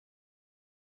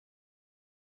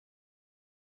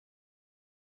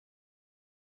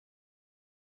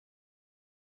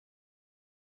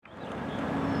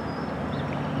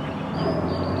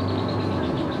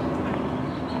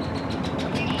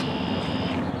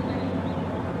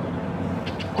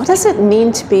What does it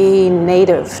mean to be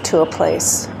native to a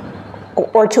place,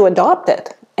 or to adopt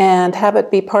it and have it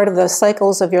be part of the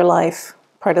cycles of your life,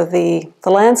 part of the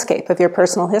landscape of your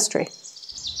personal history?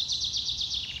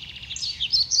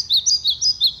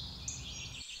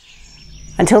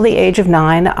 Until the age of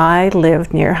 9, I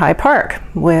lived near High Park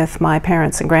with my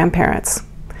parents and grandparents.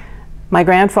 My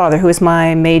grandfather, who was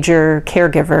my major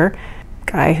caregiver,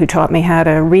 guy who taught me how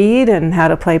to read and how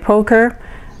to play poker,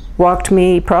 walked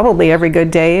me probably every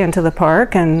good day into the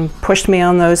park and pushed me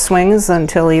on those swings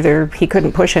until either he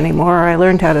couldn't push anymore or I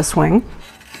learned how to swing.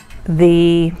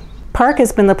 The park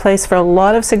has been the place for a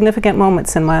lot of significant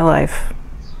moments in my life.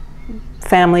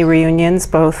 Family reunions,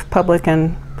 both public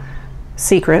and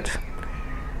secret.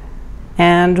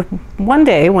 And one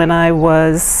day when I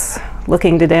was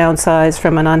looking to downsize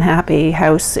from an unhappy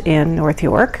house in North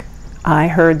York, I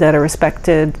heard that a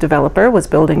respected developer was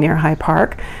building near High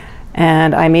Park,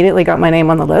 and I immediately got my name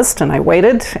on the list, and I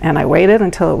waited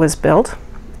until it was built.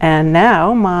 And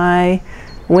now my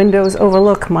windows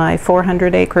overlook my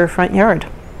 400-acre front yard.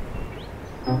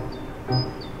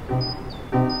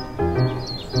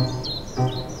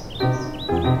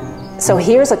 So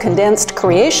here's a condensed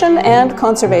creation and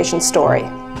conservation story.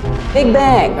 Big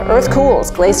Bang, Earth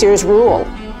cools, glaciers rule.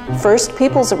 First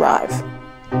peoples arrive.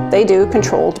 They do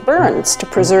controlled burns to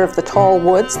preserve the tall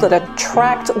woods that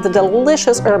attract the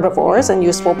delicious herbivores and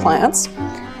useful plants.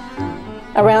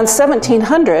 Around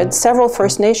 1700, several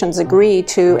First Nations agree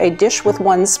to a dish with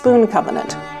one spoon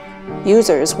covenant.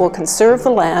 Users will conserve the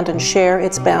land and share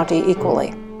its bounty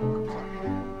equally.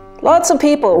 Lots of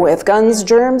people with guns,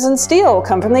 germs, and steel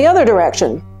come from the other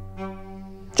direction.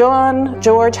 John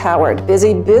George Howard,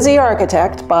 busy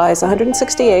architect, buys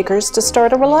 160 acres to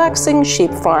start a relaxing sheep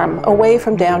farm away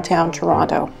from downtown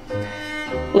Toronto.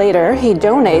 Later, he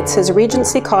donates his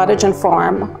Regency cottage and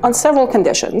farm on several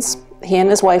conditions. He and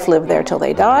his wife live there till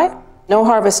they die. No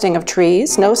harvesting of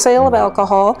trees, no sale of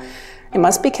alcohol. It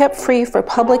must be kept free for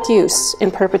public use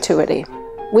in perpetuity.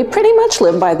 We pretty much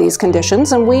live by these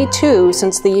conditions, and we too,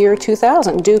 since the year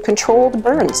 2000, do controlled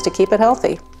burns to keep it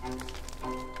healthy.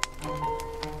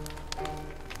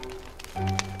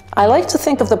 I like to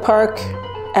think of the park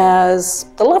as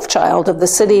the love child of the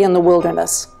city and the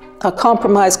wilderness, a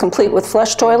compromise complete with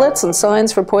flush toilets and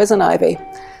signs for poison ivy.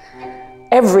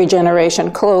 Every generation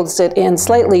clothes it in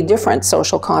slightly different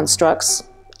social constructs,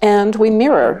 and we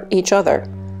mirror each other.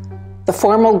 The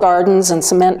formal gardens and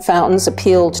cement fountains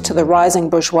appealed to the rising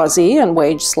bourgeoisie and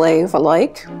wage slave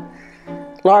alike.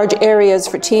 Large areas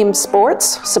for team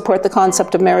sports support the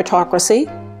concept of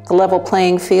meritocracy, the level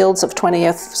playing fields of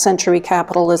 20th century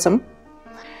capitalism.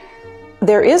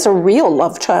 There is a real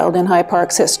love child in High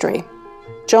Park's history.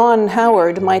 John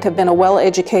Howard might have been a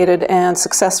well-educated and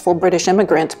successful British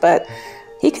immigrant, but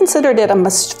he considered it a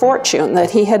misfortune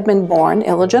that he had been born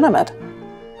illegitimate.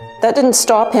 That didn't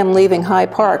stop him leaving High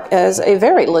Park as a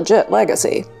very legit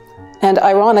legacy. And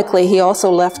ironically, he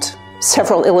also left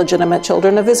several illegitimate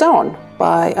children of his own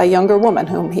by a younger woman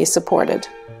whom he supported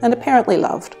and apparently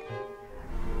loved.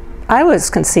 I was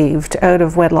conceived out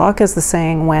of wedlock, as the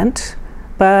saying went,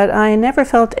 but I never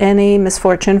felt any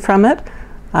misfortune from it.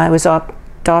 I was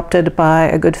adopted by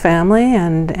a good family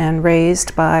and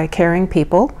raised by caring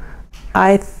people.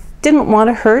 I didn't want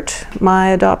to hurt my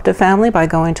adoptive family by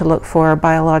going to look for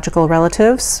biological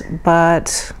relatives,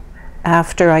 but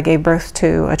after I gave birth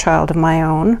to a child of my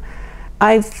own,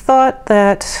 I thought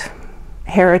that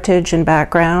heritage and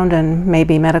background and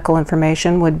maybe medical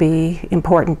information would be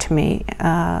important to me.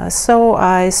 So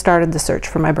I started the search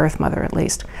for my birth mother, at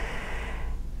least.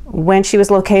 When she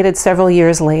was located several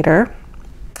years later,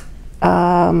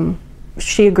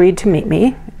 she agreed to meet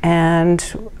me,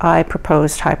 and I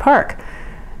proposed High Park.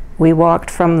 We walked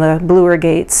from the Bloor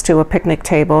Gates to a picnic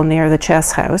table near the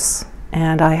Chess House,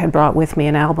 and I had brought with me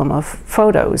an album of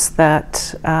photos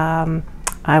that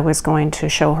I was going to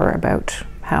show her about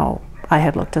how I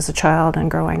had looked as a child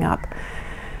and growing up.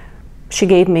 She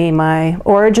gave me my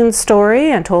origin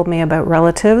story and told me about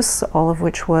relatives, all of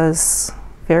which was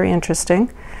very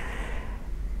interesting.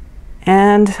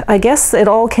 And I guess it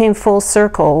all came full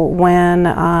circle when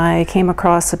I came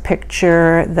across a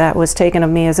picture that was taken of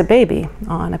me as a baby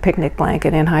on a picnic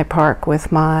blanket in High Park with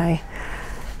my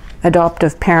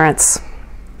adoptive parents.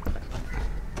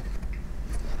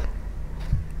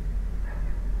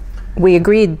 We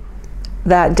agreed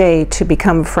that day to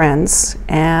become friends,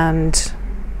 and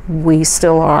we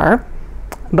still are,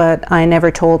 but I never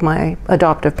told my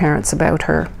adoptive parents about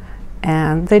her,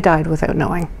 and they died without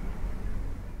knowing.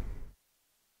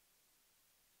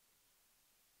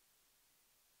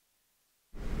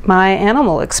 My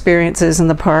animal experiences in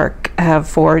the park have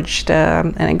forged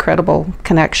an incredible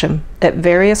connection. At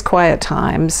various quiet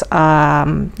times,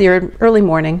 the early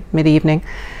morning, mid-evening,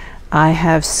 I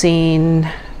have seen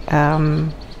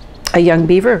a young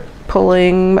beaver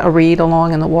pulling a reed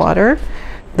along in the water.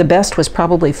 The best was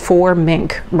probably 4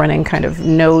 mink running kind of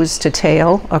nose to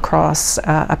tail across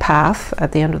a path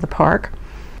at the end of the park.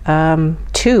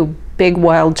 2 big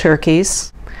wild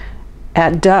turkeys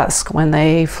at dusk when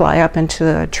they fly up into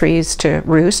the trees to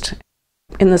roost.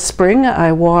 In the spring,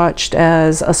 I watched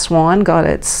as a swan got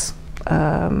its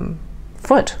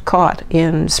foot caught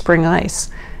in spring ice.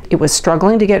 It was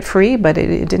struggling to get free, but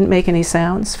it didn't make any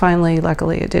sounds. Finally,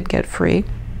 luckily, it did get free.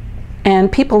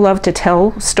 And people love to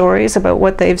tell stories about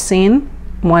what they've seen.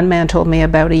 One man told me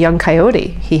about a young coyote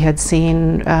he had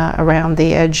seen around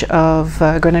the edge of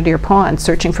Grenadier Pond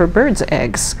searching for birds'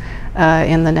 eggs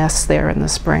in the nests there in the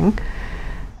spring.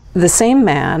 The same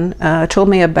man told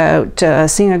me about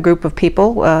seeing a group of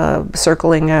people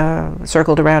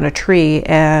circled around a tree,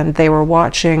 and they were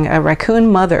watching a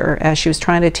raccoon mother as she was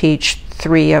trying to teach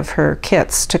 3 of her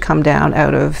kits to come down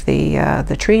out of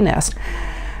the tree nest.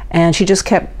 And she just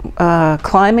kept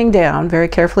climbing down, very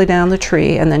carefully down the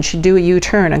tree, and then she'd do a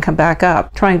U-turn and come back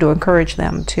up, trying to encourage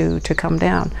them to come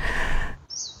down.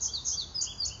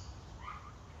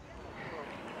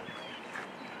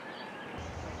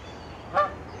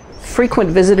 Frequent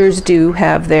visitors do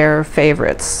have their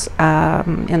favorites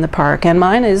in the park, and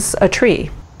mine is a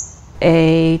tree,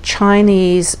 a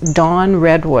Chinese dawn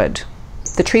redwood.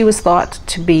 The tree was thought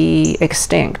to be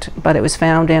extinct, but it was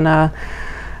found in a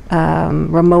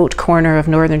remote corner of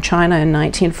northern China in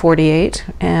 1948,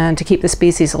 and to keep the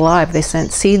species alive they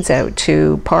sent seeds out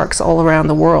to parks all around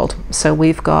the world. So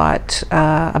we've got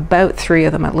about 3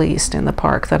 of them at least in the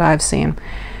park that I've seen,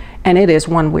 and it is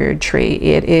one weird tree.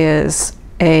 It is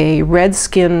a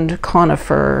red-skinned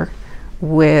conifer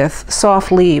with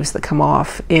soft leaves that come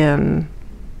off in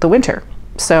the winter.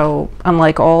 So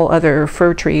unlike all other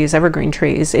fir trees, evergreen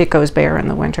trees, it goes bare in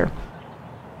the winter.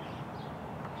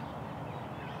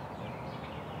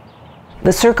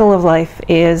 The circle of life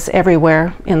is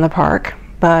everywhere in the park,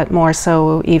 but more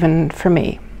so even for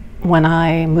me. When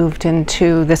I moved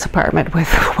into this apartment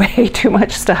with way too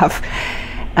much stuff,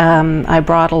 I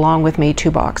brought along with me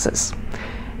 2 boxes,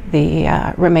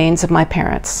 the remains of my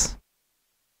parents.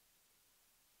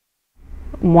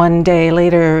 One day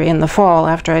later in the fall,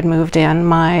 after I'd moved in,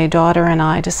 my daughter and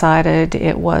I decided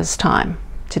it was time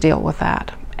to deal with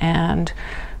that. And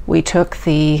we took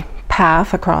the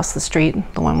path across the street,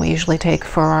 the one we usually take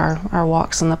for our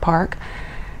walks in the park.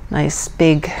 Nice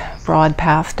big broad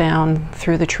path down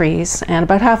through the trees, and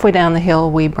about halfway down the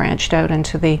hill we branched out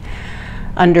into the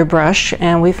underbrush,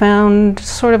 and we found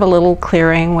sort of a little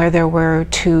clearing where there were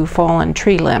 2 fallen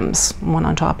tree limbs, one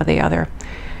on top of the other.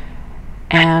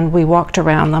 And we walked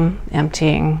around them,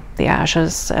 emptying the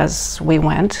ashes as we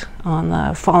went on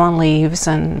the fallen leaves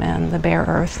and the bare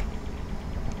earth.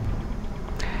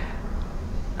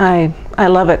 I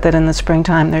love it that in the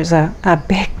springtime there's a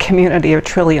big community of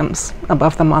trilliums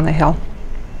above them on the hill.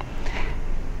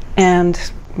 And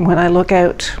when I look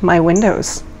out my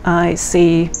windows, I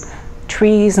see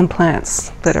trees and plants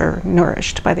that are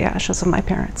nourished by the ashes of my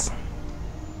parents.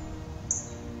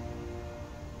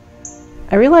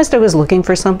 I realized I was looking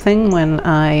for something when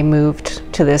I moved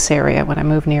to this area, when I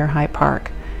moved near High Park.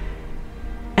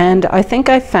 And I think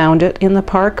I found it in the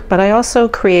park, but I also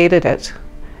created it.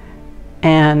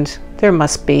 And there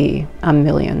must be a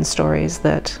million stories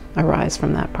that arise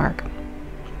from that park.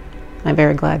 I'm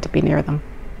very glad to be near them.